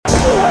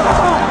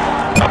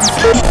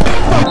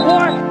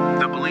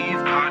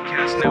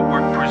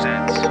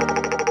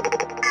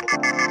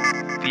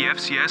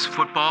FCS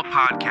Football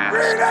Podcast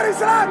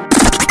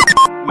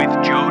with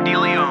Joe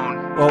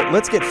DeLeon. Well,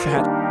 let's get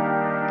fat.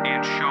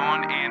 And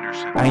Sean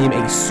Anderson. I am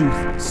a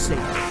soothsayer.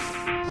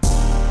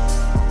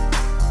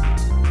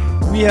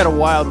 We had a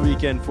wild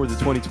weekend for the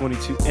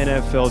 2022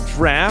 NFL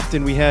Draft,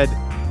 and we had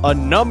a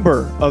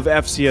number of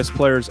FCS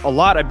players. A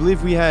lot. I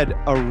believe we had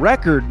a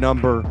record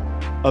number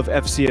of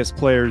FCS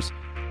players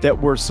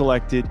that were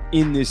selected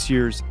in this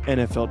year's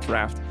NFL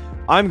Draft.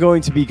 I'm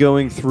going to be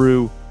going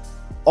through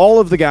all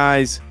of the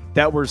guys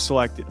that were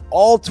selected,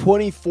 all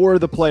 24 of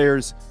the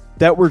players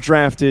that were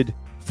drafted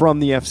from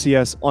the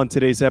FCS on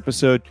today's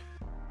episode.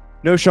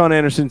 No Sean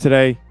Anderson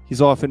today.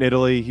 He's off in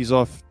Italy. He's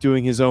off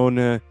doing his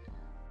own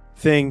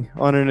thing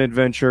on an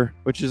adventure,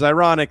 which is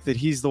ironic that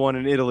he's the one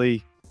in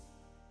Italy,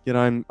 yet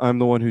I'm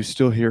the one who's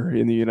still here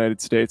in the United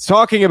States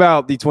talking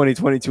about the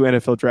 2022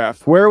 NFL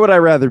Draft. Where would I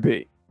rather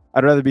be?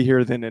 I'd rather be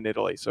here than in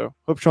Italy. So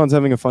hope Sean's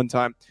having a fun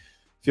time.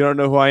 If you don't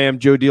know who I am,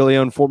 Joe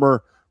DeLeon,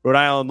 former Rhode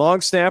Island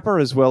long snapper,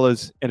 as well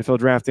as NFL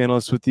draft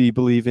analyst with the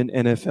Believe in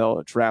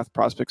NFL Draft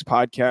Prospects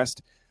podcast.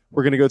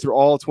 We're going to go through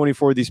all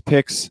 24 of these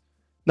picks,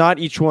 not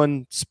each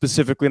one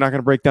specifically, not going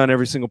to break down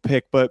every single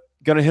pick, but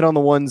going to hit on the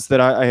ones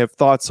that I have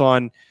thoughts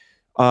on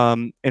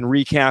and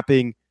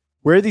recapping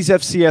where these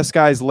FCS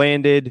guys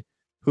landed,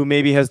 who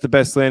maybe has the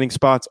best landing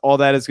spots. All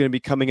that is going to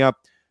be coming up.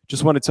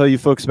 Just want to tell you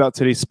folks about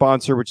today's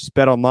sponsor, which is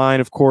BetOnline,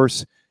 of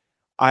course.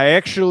 I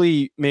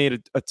actually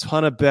made a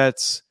ton of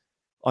bets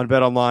on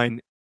BetOnline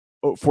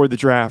for the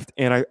draft,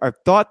 and I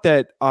thought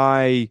that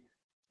I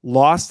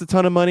lost a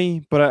ton of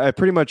money, but I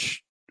pretty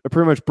much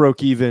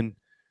broke even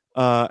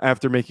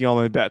after making all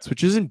my bets,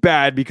 which isn't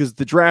bad because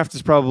the draft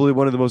is probably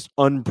one of the most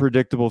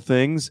unpredictable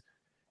things,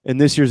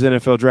 and this year's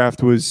NFL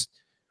Draft was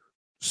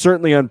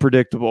certainly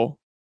unpredictable,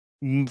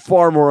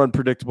 far more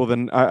unpredictable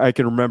than I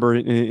can remember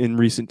in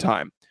recent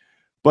time.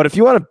 But if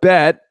you want to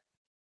bet,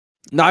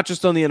 not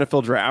just on the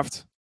NFL Draft,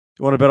 if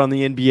you want to bet on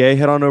the NBA,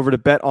 head on over to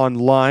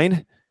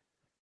BetOnline.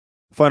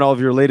 Find all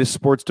of your latest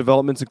sports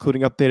developments,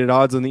 including updated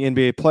odds on the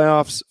NBA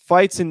playoffs,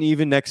 fights, and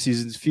even next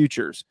season's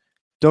futures.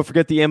 Don't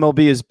forget the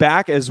MLB is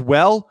back as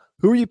well.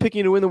 Who are you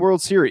picking to win the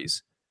World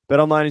Series?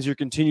 BetOnline is your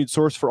continued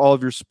source for all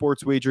of your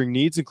sports wagering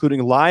needs,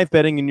 including live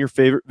betting in your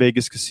favorite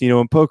Vegas casino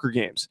and poker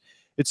games.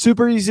 It's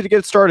super easy to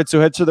get started,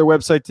 so head to their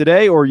website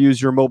today or use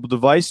your mobile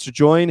device to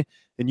join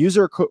and use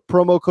our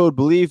promo code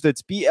BELIEVE,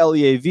 that's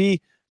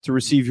BLEAV, to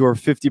receive your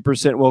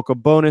 50% welcome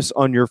bonus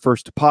on your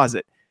first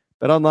deposit.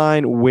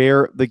 BetOnline,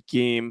 where the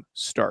game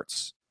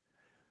starts.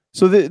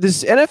 So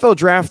this NFL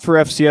Draft for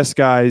FCS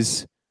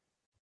guys,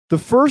 the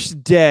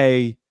first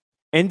day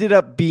ended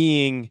up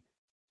being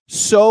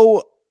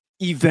so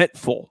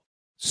eventful,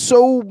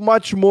 so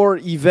much more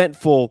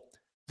eventful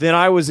than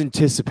I was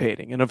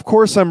anticipating. And of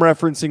course, I'm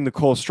referencing the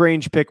Cole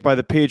Strange pick by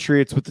the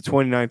Patriots with the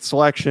 29th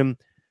selection.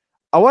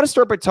 I want to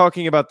start by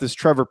talking about this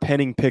Trevor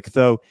Penning pick,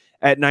 though,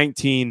 at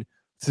 19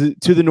 to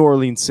the New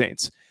Orleans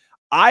Saints.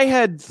 I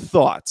had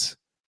thought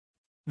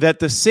that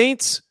the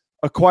Saints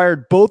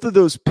acquired both of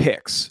those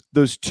picks,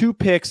 those two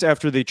picks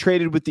after they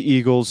traded with the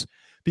Eagles,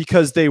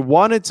 because they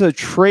wanted to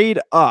trade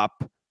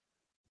up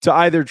to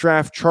either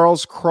draft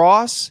Charles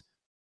Cross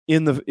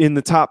in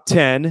the top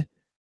 10,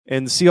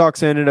 and the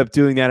Seahawks ended up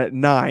doing that at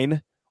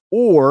 9,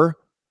 or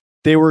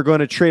they were going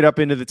to trade up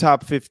into the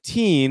top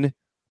 15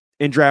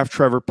 and draft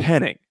Trevor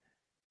Penning.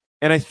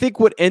 And I think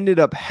what ended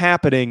up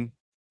happening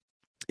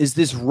is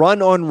this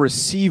run on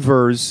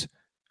receivers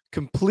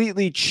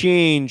completely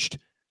changed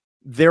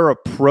their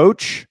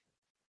approach,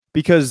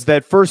 because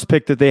that first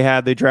pick that they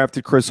had, they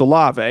drafted Chris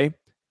Olave,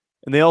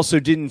 and they also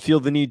didn't feel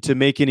the need to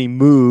make any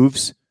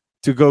moves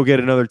to go get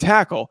another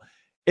tackle.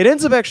 It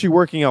ends up actually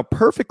working out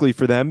perfectly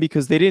for them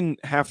because they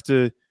didn't have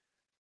to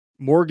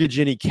mortgage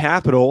any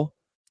capital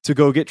to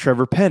go get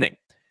Trevor Penning.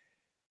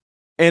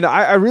 And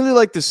I really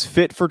like this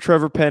fit for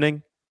Trevor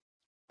Penning.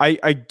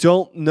 I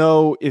don't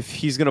know if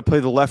he's going to play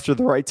the left or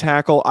the right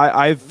tackle.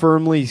 I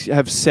firmly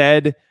have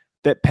said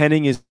that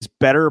Penning is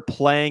better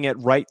playing at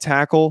right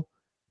tackle,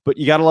 but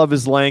you got to love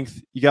his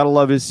length. You got to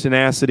love his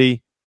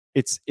tenacity.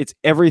 It's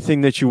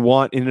everything that you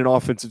want in an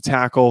offensive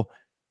tackle.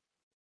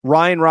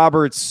 Ryan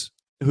Roberts,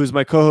 who's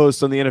my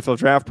co-host on the NFL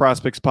Draft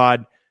Prospects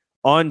pod,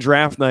 on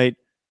draft night,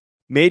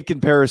 made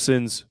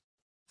comparisons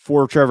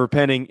for Trevor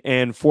Penning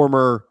and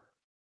former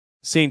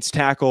Saints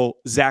tackle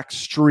Zach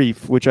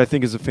Strief, which I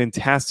think is a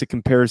fantastic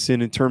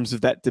comparison in terms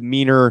of that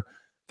demeanor,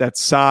 that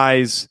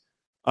size.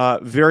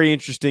 Very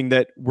interesting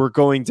that we're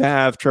going to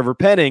have Trevor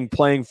Penning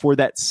playing for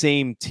that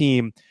same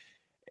team.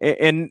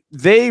 And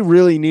they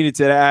really needed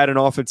to add an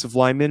offensive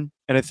lineman.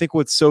 And I think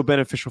what's so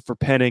beneficial for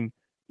Penning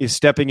is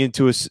stepping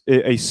into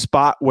a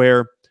spot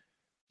where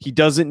he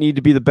doesn't need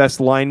to be the best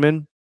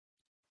lineman.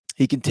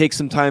 He can take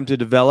some time to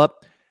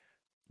develop.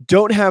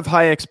 Don't have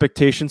high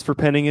expectations for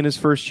Penning in his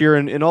first year.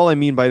 And all I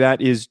mean by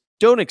that is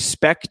don't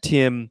expect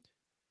him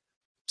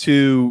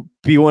to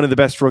be one of the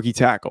best rookie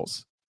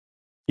tackles.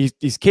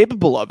 He's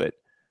capable of it,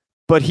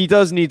 but he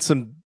does need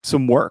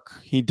some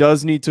work. He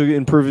does need to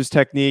improve his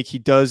technique. He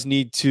does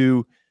need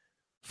to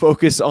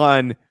focus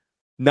on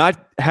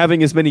not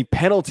having as many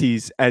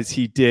penalties as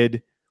he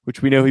did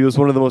which we know he was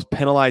one of the most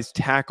penalized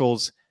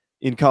tackles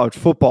in college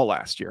football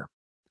last year.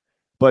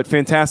 But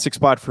fantastic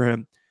spot for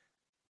him.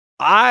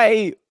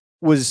 I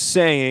was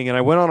saying, and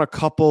I went on a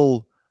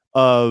couple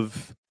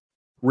of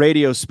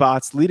radio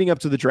spots leading up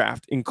to the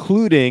draft,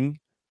 including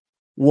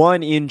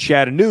one in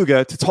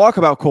Chattanooga to talk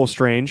about Cole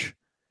Strange.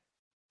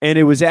 And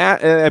it was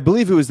I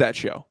believe it was that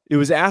show. It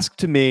was asked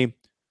to me,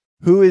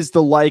 who is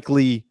the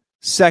likely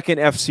second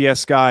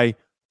FCS guy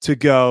to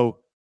go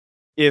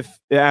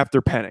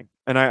after Penning?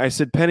 And I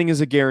said Penning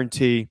is a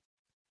guarantee,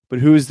 but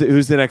who's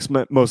the next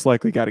most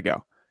likely guy to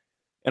go?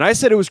 And I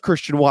said it was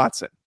Christian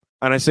Watson.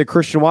 And I said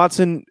Christian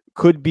Watson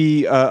could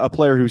be a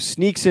player who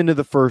sneaks into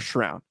the first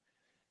round.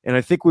 And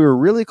I think we were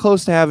really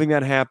close to having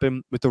that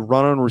happen with the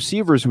run on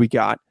receivers we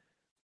got,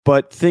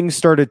 but things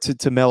started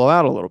to mellow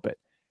out a little bit.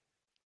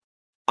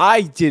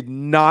 I did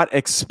not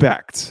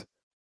expect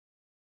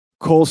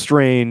Cole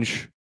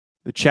Strange,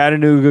 the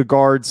Chattanooga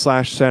guard /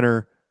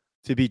 center,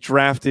 to be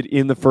drafted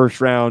in the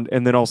first round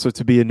and then also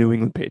to be a New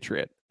England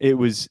Patriot. It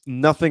was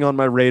nothing on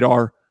my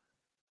radar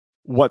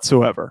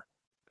whatsoever.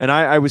 And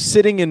I was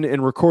sitting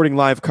and recording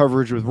live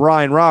coverage with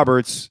Ryan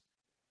Roberts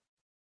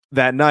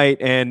that night,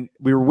 and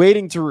we were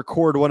waiting to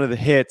record one of the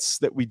hits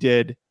that we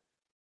did.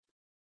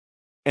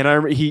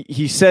 And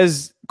he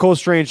says Cole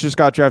Strange just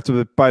got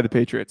drafted by the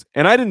Patriots.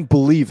 And I didn't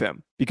believe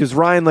him because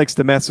Ryan likes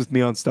to mess with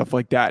me on stuff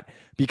like that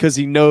because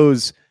he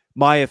knows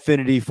my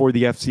affinity for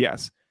the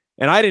FCS.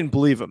 And I didn't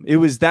believe him. It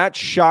was that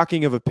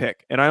shocking of a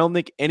pick. And I don't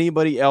think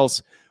anybody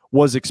else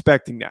was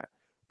expecting that.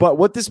 But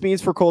what this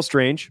means for Cole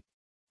Strange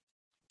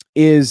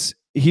is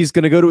he's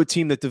going to go to a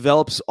team that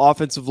develops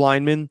offensive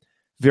linemen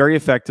very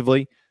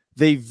effectively.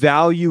 They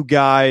value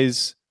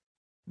guys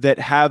that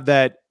have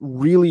that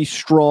really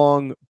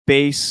strong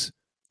base,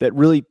 that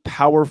really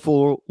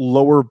powerful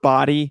lower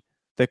body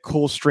that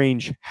Cole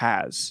Strange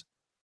has.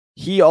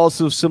 He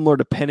also, similar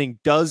to Penning,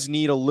 does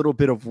need a little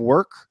bit of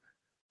work,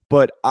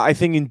 but I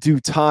think in due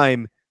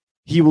time,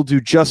 he will do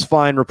just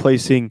fine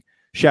replacing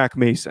Shaq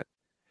Mason.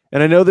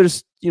 And I know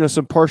there's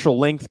some partial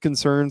length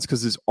concerns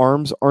because his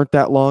arms aren't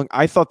that long.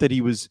 I thought that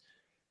he was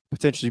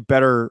potentially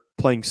better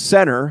playing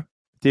center.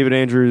 David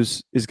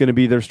Andrews is going to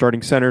be their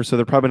starting center, so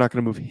they're probably not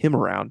going to move him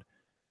around.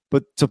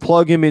 But to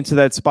plug him into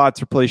that spot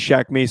to replace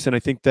Shaq Mason, I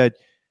think that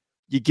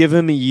you give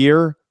him a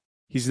year,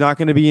 he's not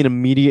going to be an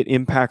immediate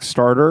impact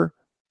starter.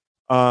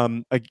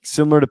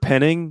 Similar to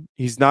Penning,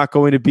 he's not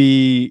going to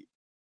be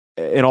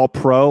an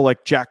all-pro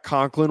like Jack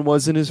Conklin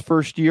was in his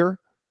first year.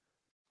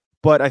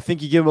 But I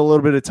think you give him a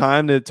little bit of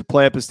time to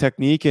play up his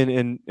technique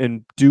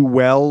and do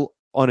well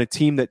on a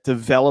team that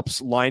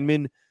develops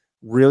linemen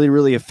really,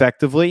 really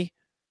effectively.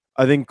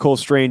 I think Cole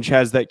Strange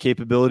has that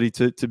capability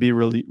to be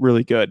really,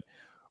 really good.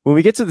 When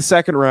we get to the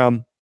second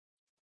round,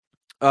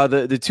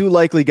 the two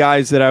likely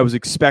guys that I was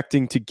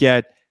expecting to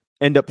get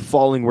end up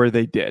falling where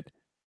they did.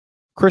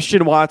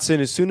 Christian Watson,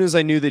 as soon as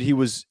I knew that he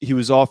was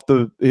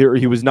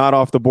not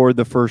off the board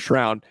the first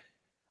round,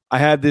 I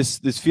had this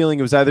feeling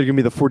it was either going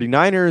to be the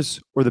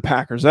 49ers or the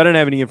Packers. I didn't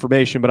have any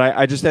information, but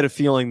I just had a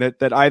feeling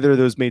that either of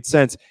those made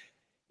sense.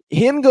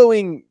 Him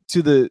going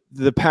to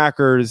the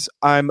Packers,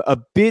 I'm a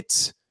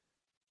bit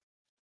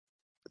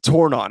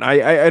torn on.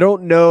 I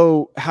don't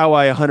know how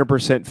I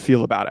 100%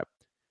 feel about it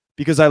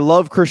because I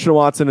love Christian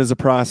Watson as a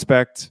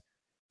prospect.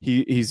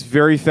 He's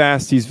very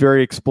fast. He's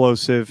very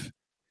explosive.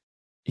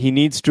 He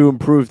needs to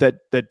improve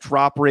that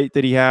drop rate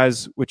that he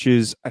has, which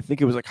is, I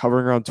think it was like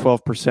hovering around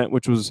 12%,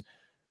 which was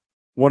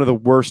one of the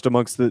worst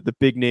amongst the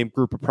big name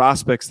group of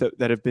prospects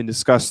that have been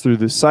discussed through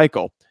this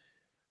cycle.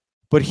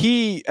 But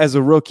he, as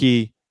a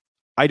rookie,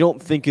 I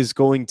don't think is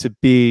going to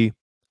be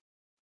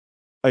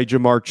a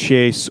Jamar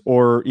Chase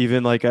or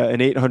even like an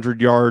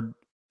 800-yard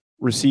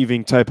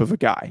receiving type of a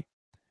guy.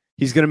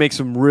 He's going to make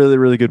some really,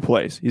 really good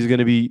plays. He's going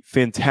to be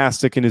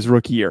fantastic in his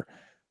rookie year.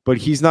 But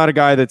he's not a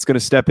guy that's going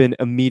to step in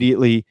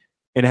immediately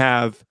and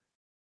have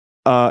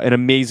an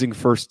amazing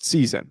first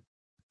season.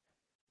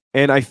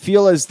 And I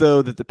feel as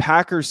though that the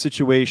Packers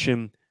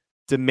situation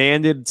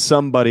demanded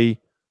somebody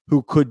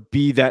who could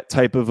be that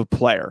type of a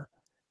player.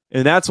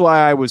 And that's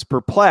why I was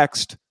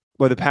perplexed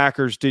why the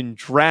Packers didn't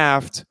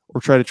draft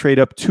or try to trade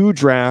up to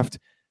draft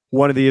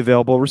one of the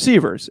available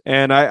receivers.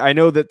 And I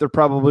know that there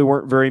probably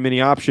weren't very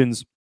many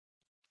options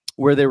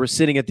where they were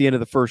sitting at the end of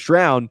the first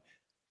round,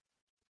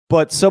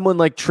 but someone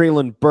like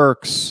Treylon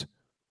Burks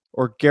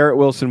or Garrett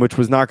Wilson, which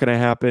was not going to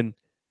happen,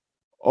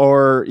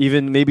 or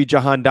even maybe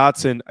Jahan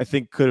Dotson, I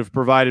think could have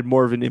provided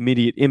more of an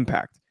immediate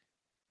impact.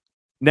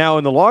 Now,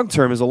 in the long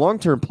term, as a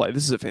long-term play,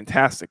 this is a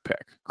fantastic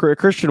pick.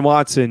 Christian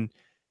Watson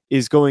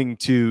is going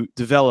to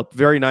develop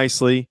very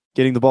nicely,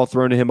 getting the ball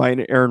thrown to him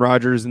by Aaron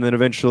Rodgers and then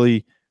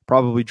eventually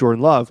probably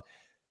Jordan Love.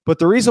 But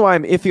the reason why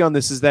I'm iffy on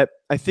this is that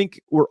I think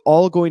we're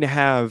all going to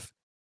have,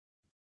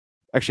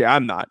 actually,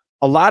 I'm not.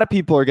 A lot of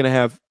people are going to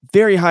have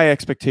very high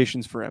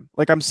expectations for him.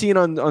 Like I'm seeing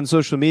on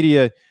social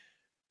media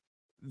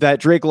that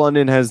Drake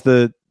London has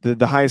the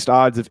highest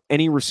odds of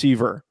any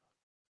receiver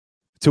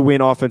to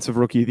win Offensive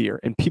Rookie of the Year.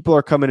 And people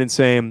are coming and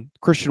saying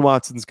Christian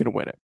Watson's going to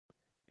win it.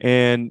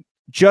 And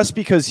just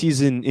because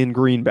he's in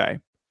Green Bay,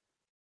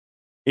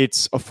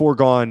 it's a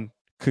foregone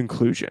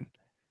conclusion.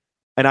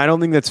 And I don't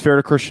think that's fair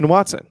to Christian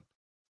Watson.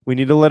 We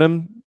need to let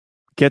him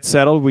get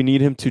settled. We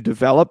need him to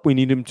develop. We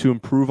need him to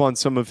improve on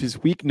some of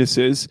his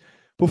weaknesses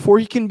before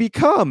he can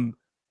become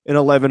an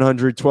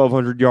 1,100,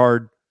 1,200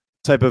 yard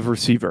type of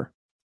receiver,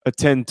 a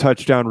 10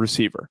 touchdown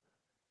receiver.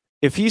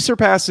 If he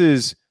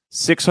surpasses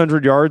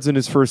 600 yards in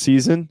his first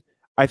season,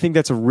 I think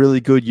that's a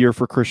really good year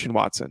for Christian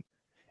Watson.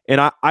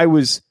 And I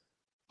was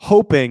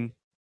hoping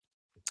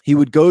he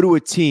would go to a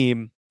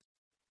team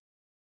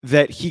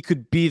that he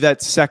could be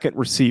that second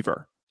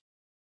receiver.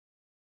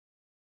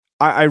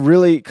 I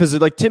really, because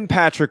like Tim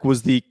Patrick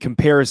was the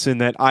comparison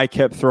that I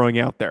kept throwing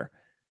out there.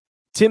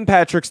 Tim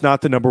Patrick's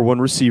not the number one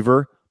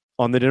receiver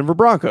on the Denver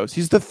Broncos.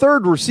 He's the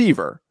third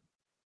receiver.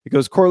 It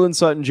goes Courtland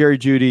Sutton, Jerry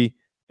Jeudy,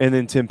 and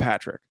then Tim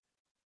Patrick.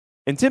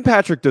 And Tim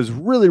Patrick does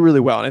really,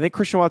 really well. And I think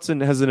Christian Watson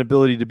has an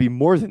ability to be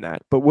more than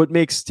that. But what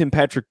makes Tim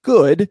Patrick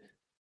good,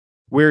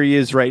 where he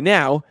is right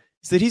now,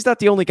 is that he's not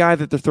the only guy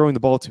that they're throwing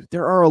the ball to.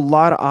 There are a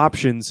lot of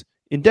options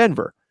in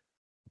Denver.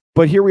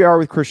 But here we are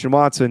with Christian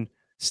Watson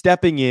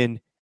stepping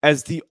in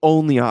as the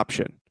only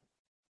option.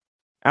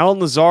 Allen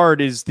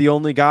Lazard is the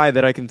only guy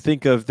that I can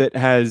think of that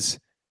has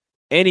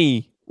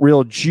any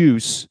real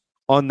juice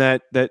on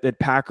that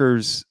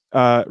Packers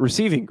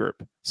receiving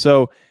group.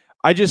 So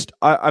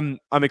I'm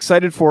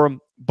excited for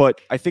him,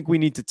 but I think we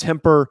need to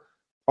temper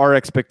our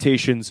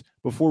expectations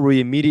before we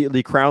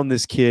immediately crown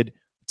this kid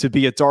to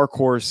be a dark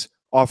horse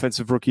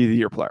offensive rookie of the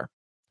year player.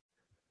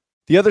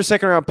 The other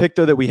second round pick,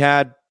 though, that we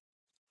had,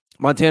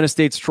 Montana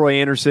State's Troy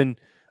Anderson.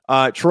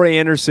 Troy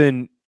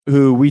Anderson,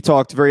 who we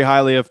talked very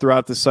highly of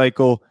throughout the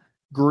cycle,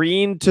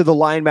 green to the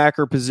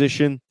linebacker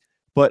position,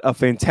 but a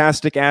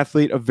fantastic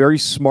athlete, a very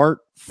smart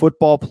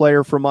football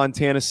player for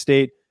Montana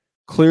State,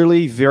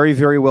 clearly very,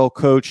 very well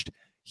coached.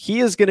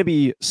 He is going to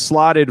be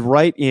slotted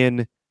right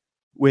in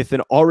with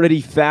an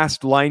already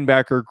fast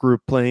linebacker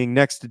group playing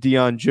next to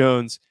Deion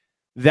Jones.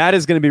 That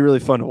is going to be really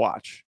fun to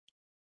watch.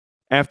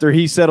 After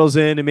he settles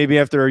in and maybe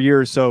after a year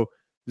or so,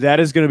 that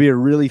is going to be a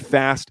really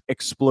fast,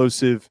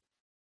 explosive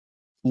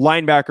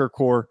linebacker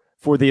core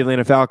for the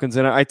Atlanta Falcons.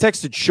 And I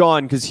texted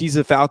Sean because he's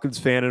a Falcons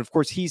fan. And of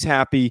course, he's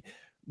happy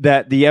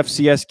that the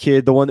FCS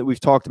kid, the one that we've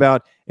talked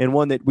about and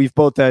one that we've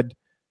both had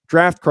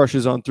draft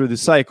crushes on through the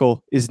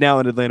cycle, is now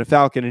an Atlanta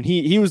Falcon. And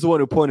he was the one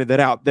who pointed that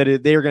out,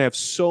 that they are going to have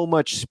so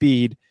much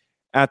speed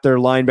at their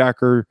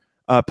linebacker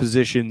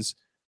positions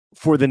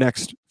for the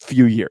next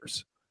few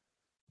years.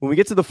 When we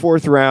get to the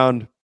fourth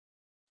round,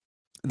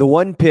 the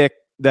one pick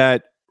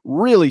that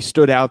really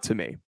stood out to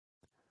me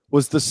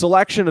was the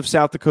selection of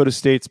South Dakota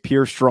State's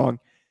Pierre Strong.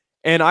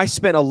 And I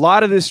spent a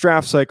lot of this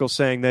draft cycle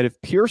saying that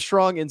if Pierre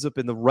Strong ends up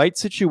in the right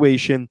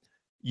situation,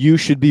 you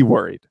should be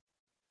worried.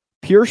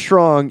 Pierre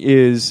Strong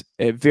is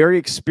a very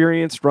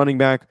experienced running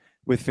back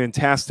with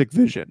fantastic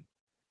vision.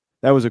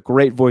 That was a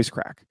great voice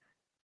crack.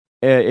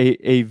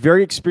 A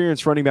very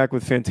experienced running back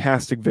with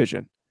fantastic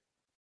vision.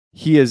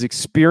 He is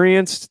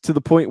experienced to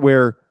the point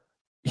where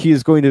he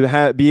is going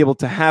to be able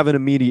to have an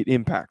immediate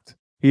impact.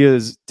 He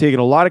has taken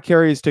a lot of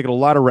carries, taken a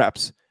lot of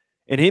reps.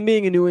 And him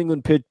being a New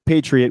England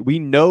Patriot, we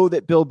know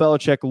that Bill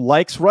Belichick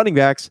likes running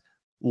backs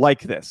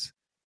like this.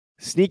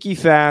 Sneaky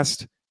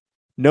fast,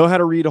 know how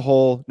to read a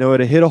hole, know how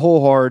to hit a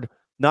hole hard,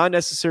 not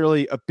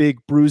necessarily a big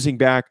bruising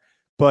back,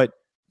 but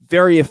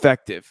very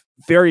effective,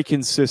 very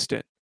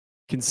consistent,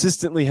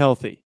 consistently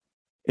healthy.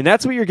 And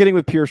that's what you're getting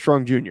with Pierre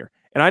Strong Jr.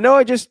 And I know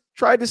I just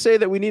tried to say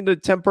that we need to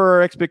temper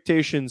our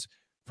expectations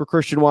for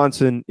Christian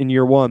Watson in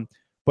year one,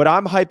 but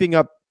I'm hyping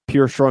up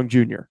Pierre Strong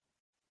Jr.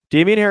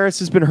 Damian Harris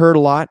has been hurt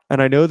a lot,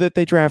 and I know that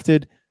they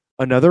drafted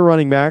another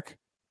running back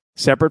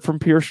separate from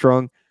Pierre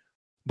Strong.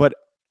 But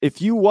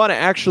if you want to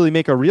actually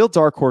make a real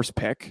dark horse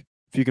pick,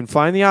 if you can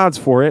find the odds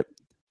for it,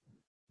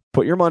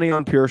 put your money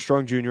on Pierre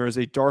Strong Jr. as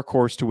a dark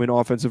horse to win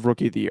Offensive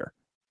Rookie of the Year.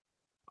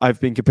 I've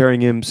been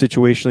comparing him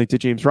situationally to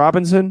James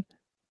Robinson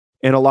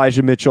and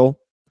Elijah Mitchell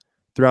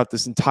throughout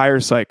this entire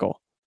cycle.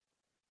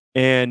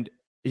 And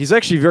he's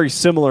actually very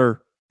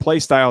similar play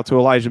style to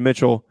Elijah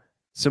Mitchell,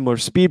 similar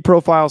speed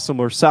profile,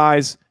 similar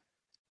size.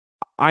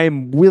 I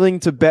am willing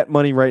to bet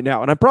money right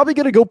now. And I'm probably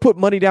going to go put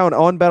money down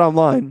on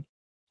BetOnline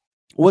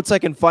once I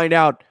can find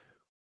out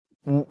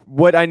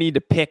what I need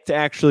to pick to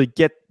actually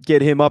get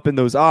him up in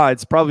those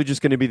odds. Probably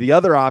just going to be the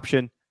other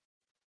option.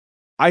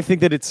 I think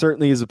that it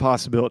certainly is a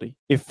possibility.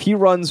 If he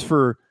runs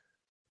for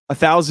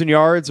 1,000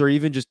 yards or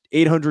even just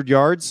 800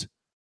 yards,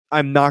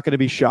 I'm not going to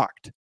be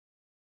shocked.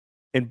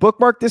 And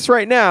bookmark this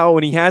right now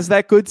when he has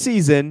that good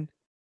season,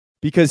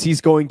 because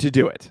he's going to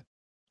do it.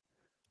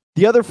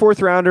 The other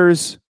fourth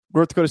rounders,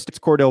 North Dakota State's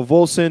Cordell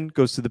Volson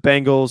goes to the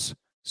Bengals,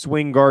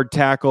 swing guard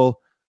tackle,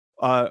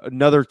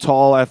 another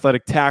tall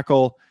athletic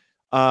tackle.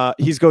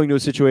 He's going to a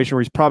situation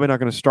where he's probably not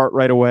going to start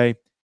right away,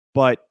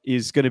 but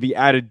is going to be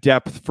added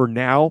depth for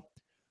now.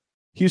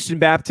 Houston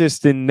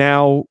Baptist and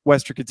now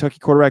Western Kentucky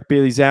quarterback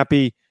Bailey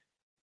Zappi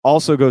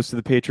also goes to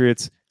the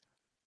Patriots.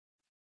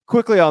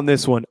 Quickly on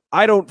this one,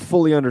 I don't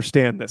fully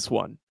understand this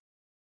one.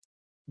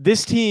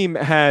 This team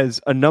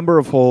has a number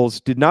of holes,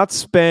 did not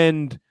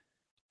spend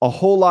a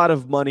whole lot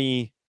of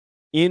money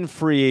in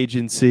free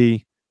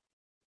agency,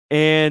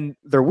 and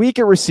they're weak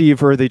at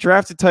receiver. They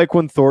drafted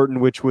Tyquan Thornton,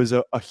 which was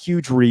a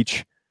huge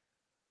reach.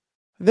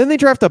 Then they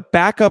draft a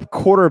backup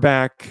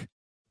quarterback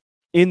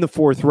in the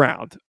 4th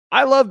round.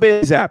 I love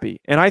Bailey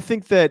Zappi, and I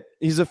think that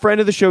he's a friend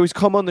of the show. He's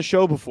come on the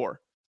show before.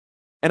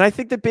 And I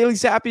think that Bailey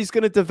Zappi is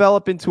going to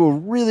develop into a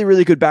really,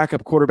 really good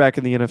backup quarterback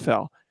in the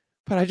NFL.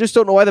 But I just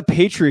don't know why the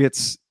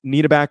Patriots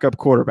need a backup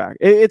quarterback.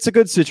 It's a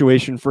good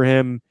situation for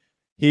him.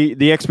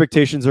 The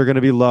expectations are going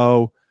to be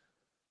low.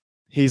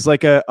 He's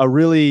like a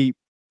really,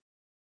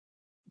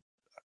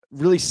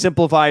 really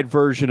simplified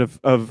version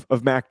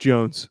of Mac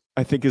Jones,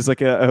 I think is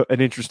like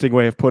an interesting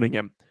way of putting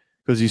him.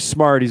 Because he's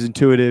smart, he's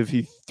intuitive,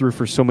 he threw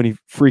for so many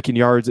freaking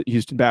yards at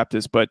Houston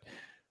Baptist, but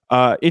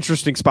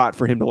interesting spot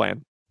for him to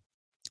land.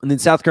 And then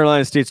South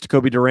Carolina State's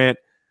Jacoby Durant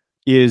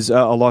is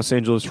a Los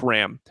Angeles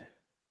Ram.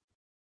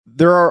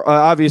 There are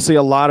obviously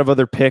a lot of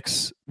other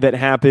picks that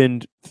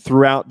happened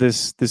throughout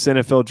this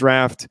NFL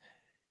draft,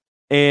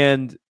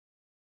 and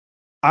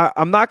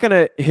I'm not going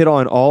to hit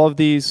on all of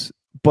these,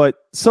 but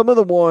some of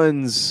the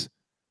ones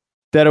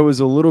that I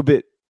was a little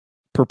bit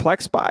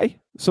perplexed by,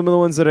 some of the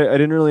ones that I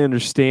didn't really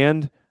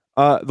understand.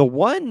 The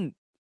one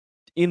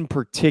in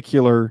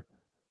particular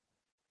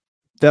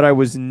that I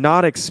was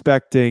not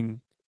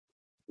expecting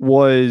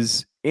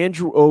was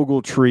Andrew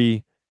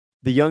Ogletree,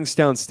 the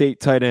Youngstown State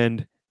tight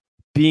end,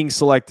 being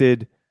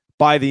selected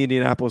by the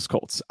Indianapolis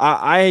Colts.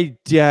 I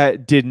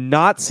did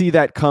not see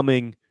that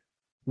coming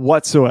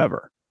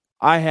whatsoever.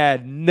 I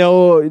had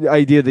no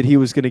idea that he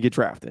was going to get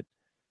drafted.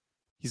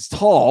 He's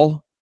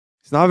tall.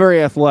 He's not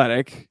very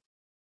athletic.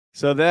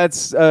 So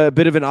that's a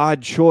bit of an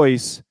odd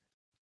choice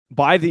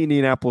by the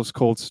Indianapolis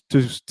Colts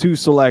to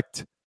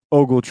select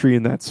Ogletree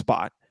in that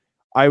spot.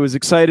 I was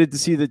excited to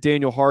see that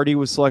Daniel Hardy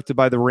was selected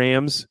by the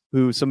Rams,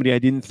 who somebody I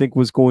didn't think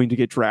was going to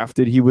get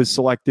drafted. He was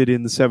selected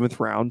in the 7th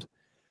round.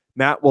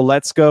 Matt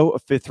Waletzko, a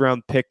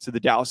 5th-round pick to the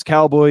Dallas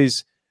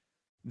Cowboys.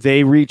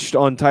 They reached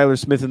on Tyler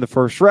Smith in the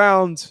 1st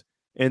round,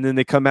 and then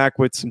they come back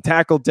with some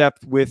tackle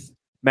depth with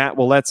Matt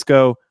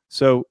Waletzko,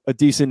 so a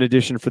decent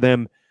addition for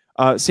them.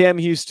 Sam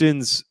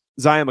Houston's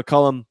Zion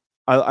McCollum,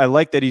 I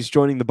like that he's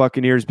joining the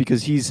Buccaneers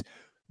because he's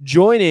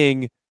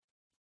joining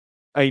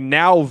a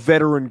now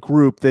veteran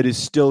group that is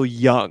still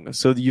young.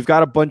 So you've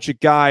got a bunch of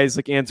guys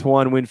like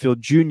Antoine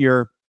Winfield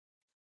Jr.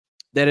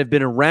 that have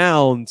been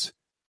around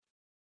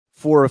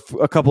for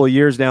a couple of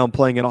years now and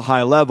playing at a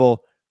high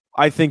level.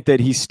 I think that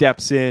he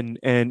steps in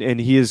and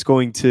he is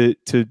going to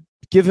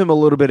give him a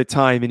little bit of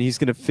time, and he's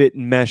going to fit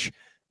and mesh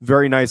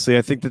very nicely.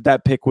 I think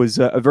that pick was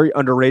a very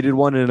underrated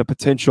one and a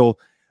potential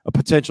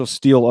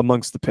steal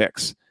amongst the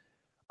picks.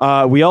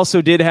 We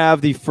also did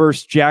have the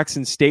first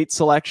Jackson State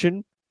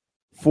selection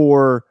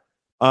for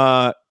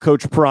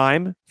Coach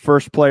Prime,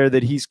 first player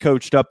that he's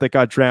coached up that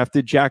got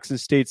drafted. Jackson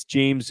State's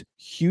James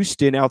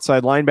Houston,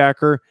 outside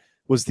linebacker,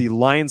 was the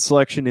Lions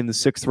selection in the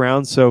 6th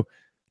round. So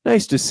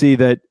nice to see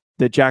that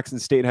Jackson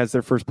State has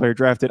their first player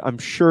drafted. I'm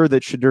sure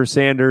that Shadur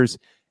Sanders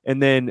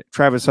and then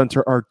Travis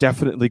Hunter are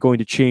definitely going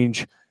to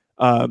change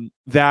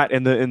that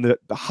and the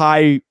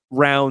high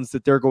rounds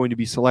that they're going to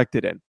be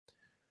selected in.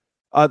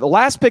 The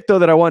last pick, though,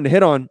 that I wanted to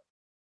hit on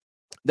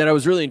that I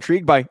was really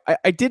intrigued by,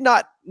 I did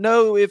not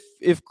know if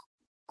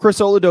Chris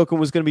Oladokun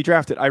was going to be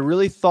drafted. I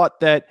really thought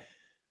that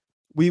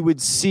we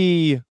would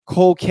see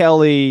Cole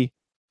Kelly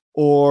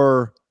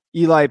or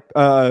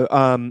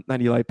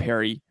not Eli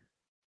Perry.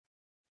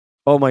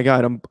 Oh my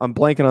God, I'm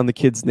blanking on the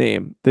kid's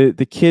name.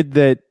 The kid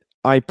that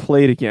I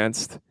played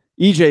against,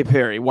 EJ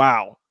Perry.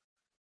 Wow.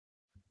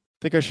 I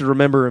think I should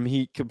remember him.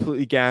 He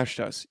completely gashed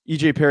us.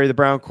 EJ Perry, the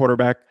Brown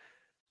quarterback.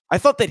 I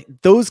thought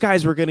that those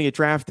guys were going to get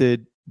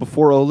drafted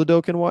before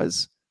Oladokun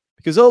was,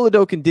 because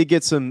Oladokun did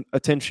get some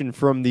attention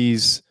from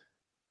these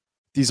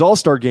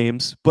all-star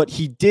games, but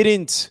he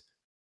didn't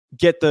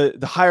get the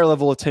higher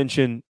level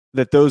attention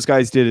that those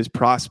guys did as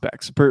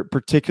prospects,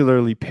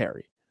 particularly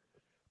Perry.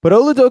 But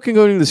Oladokun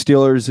going to the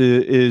Steelers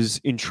is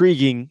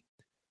intriguing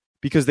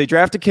because they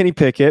drafted Kenny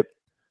Pickett.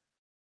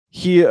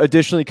 He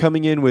additionally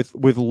coming in with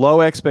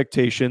low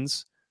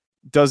expectations,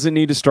 doesn't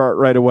need to start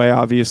right away,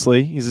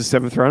 obviously. He's a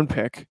 7th-round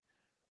pick.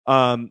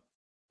 And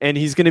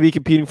he's going to be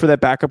competing for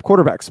that backup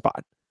quarterback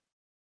spot.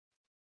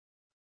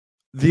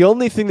 The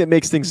only thing that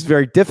makes things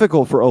very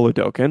difficult for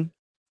Oladokun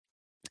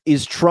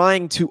is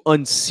trying to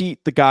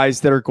unseat the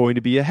guys that are going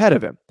to be ahead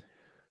of him.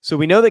 So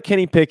we know that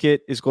Kenny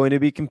Pickett is going to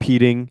be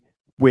competing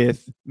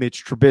with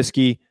Mitch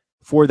Trubisky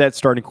for that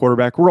starting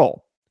quarterback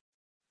role.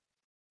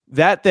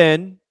 That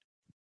then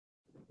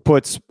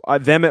puts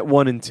them at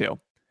 1 and 2.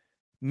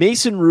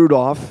 Mason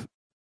Rudolph,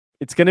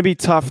 it's going to be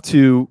tough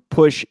to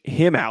push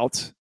him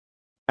out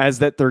as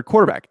that third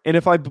quarterback. And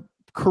if I'm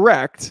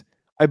correct,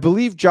 I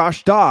believe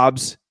Josh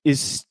Dobbs is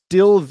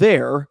still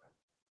there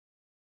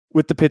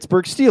with the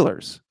Pittsburgh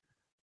Steelers.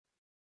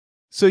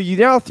 So you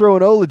now throw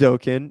an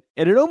Oladokun,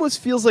 and it almost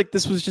feels like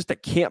this was just a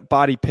camp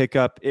body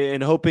pickup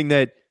and hoping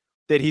that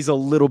he's a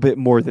little bit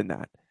more than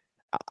that.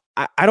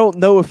 I don't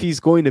know if he's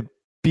going to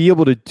be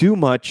able to do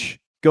much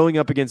going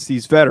up against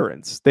these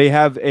veterans. They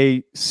have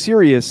a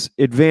serious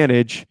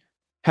advantage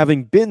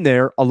having been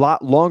there a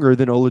lot longer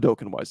than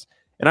Oladokun was.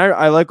 And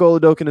I like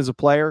Oladokun as a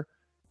player.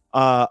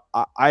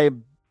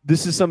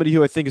 This is somebody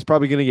who I think is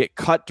probably going to get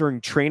cut during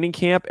training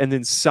camp and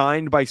then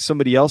signed by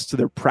somebody else to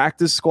their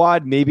practice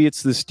squad. Maybe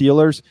it's the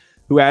Steelers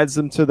who adds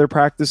them to their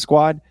practice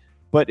squad.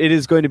 But it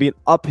is going to be an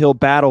uphill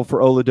battle for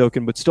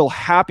Oladokun, but still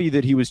happy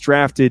that he was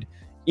drafted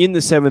in the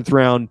 7th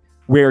round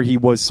where he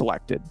was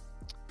selected.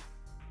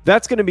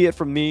 That's going to be it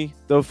from me,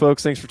 though,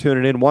 folks. Thanks for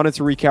tuning in. Wanted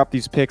to recap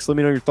these picks. Let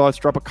me know your thoughts.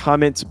 Drop a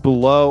comment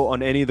below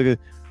on any of the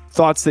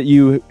thoughts that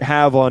you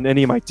have on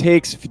any of my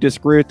takes. If you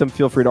disagree with them,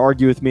 feel free to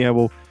argue with me. I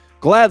will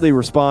gladly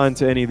respond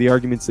to any of the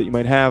arguments that you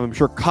might have. I'm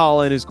sure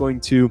Colin is going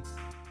to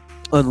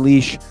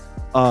unleash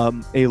a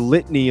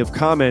litany of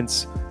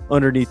comments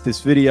underneath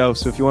this video.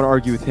 So if you want to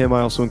argue with him, I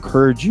also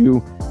encourage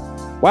you.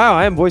 Wow,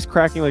 I am voice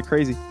cracking like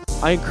crazy.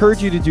 I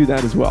encourage you to do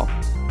that as well.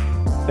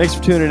 Thanks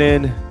for tuning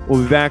in.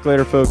 We'll be back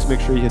later, folks. Make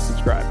sure you hit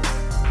subscribe.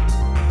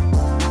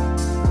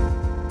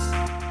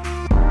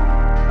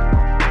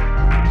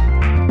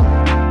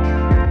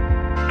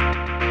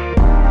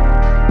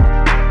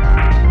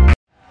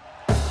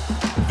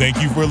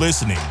 Thank you for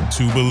listening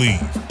to Believe.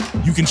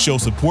 You can show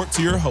support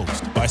to your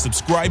host by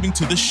subscribing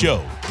to the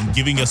show and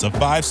giving us a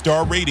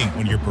 5-star rating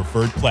on your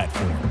preferred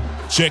platform.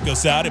 Check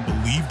us out at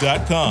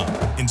Believe.com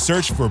and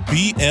search for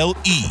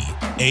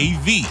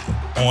BLEAV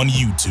on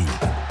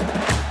YouTube.